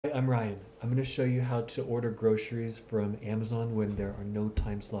Hi, I'm Ryan. I'm going to show you how to order groceries from Amazon when there are no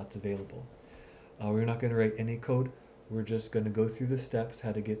time slots available. We're not going to write any code. We're just going to go through the steps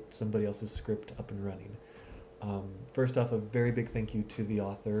how to get somebody else's script up and running. First off, a very big thank you to the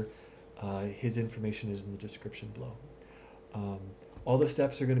author. His information is in the description below. All the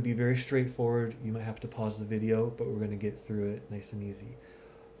steps are going to be very straightforward. You might have to pause the video, but we're going to get through it nice and easy.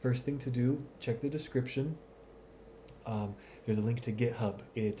 First thing to do, check the description. There's a link to GitHub.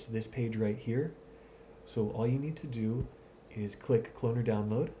 It's this page right here. So all you need to do is click clone or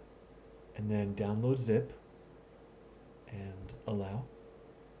download, and then download zip and allow.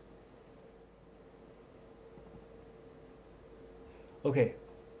 Okay,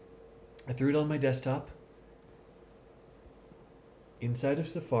 I threw it on my desktop. Inside of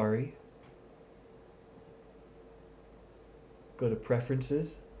Safari, go to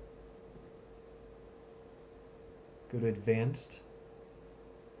Preferences, go to Advanced,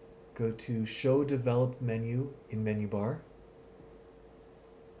 go to Show Develop menu in menu bar.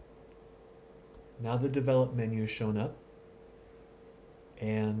 Now the Develop menu is shown up,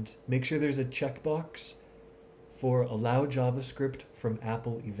 and make sure there's a checkbox for Allow JavaScript from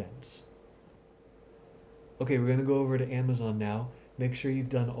Apple Events. Okay, we're going to go over to Amazon now. Make sure you've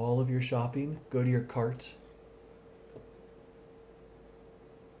done all of your shopping. Go to your cart,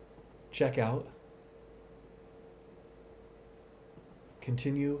 check out,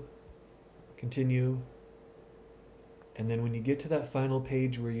 continue, continue, and then when you get to that final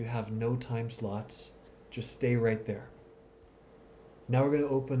page where you have no time slots, just stay right there. Now we're going to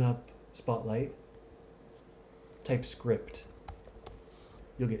open up Spotlight, type script.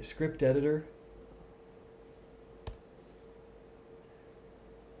 You'll get script editor.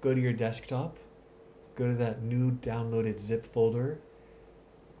 Go to your desktop, go to that new downloaded zip folder,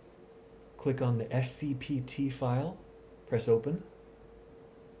 click on the scpt file, press open,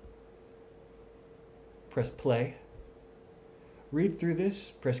 press play, read through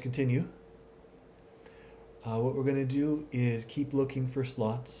this, press continue. What we're going to do is keep looking for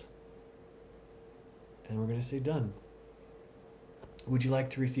slots, and we're going to say done. Would you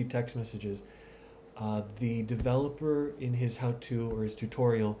like to receive text messages? The developer in his how-to or his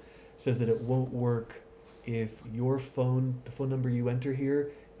tutorial says that it won't work if the phone number you enter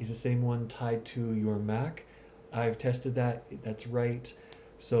here is the same one tied to your Mac. I've tested that, that's right.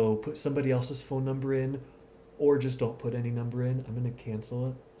 So put somebody else's phone number in, or just don't put any number in. I'm going to cancel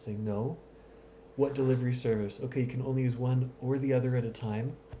it, say no. What delivery service? Okay, you can only use one or the other at a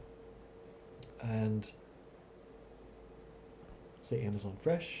time. And say Amazon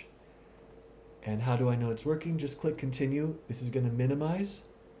Fresh. And how do I know it's working? Just click continue. This is going to minimize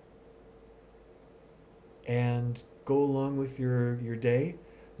and go along with your day.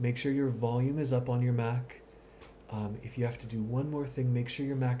 Make sure your volume is up on your Mac. If you have to do one more thing, make sure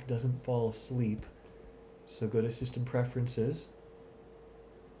your Mac doesn't fall asleep. So go to System Preferences,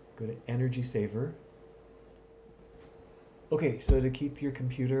 go to Energy Saver. Okay, so to keep your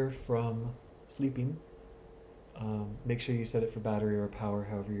computer from sleeping, make sure you set it for battery or power,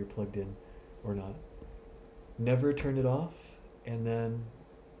 however you're plugged in or not. Never turn it off, and then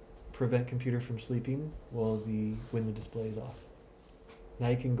prevent computer from sleeping when the display is off. Now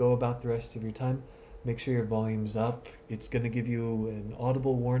you can go about the rest of your time. Make sure your volume's up. It's going to give you an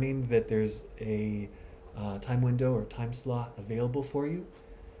audible warning that there's a time window or time slot available for you.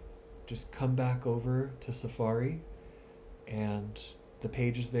 Just come back over to Safari, and the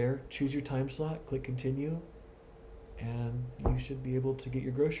page is there. Choose your time slot, click continue, and you should be able to get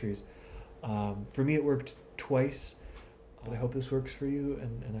your groceries. For me, it worked twice, but I hope this works for you,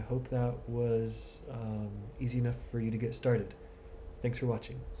 and I hope that was easy enough for you to get started. Thanks for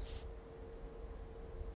watching.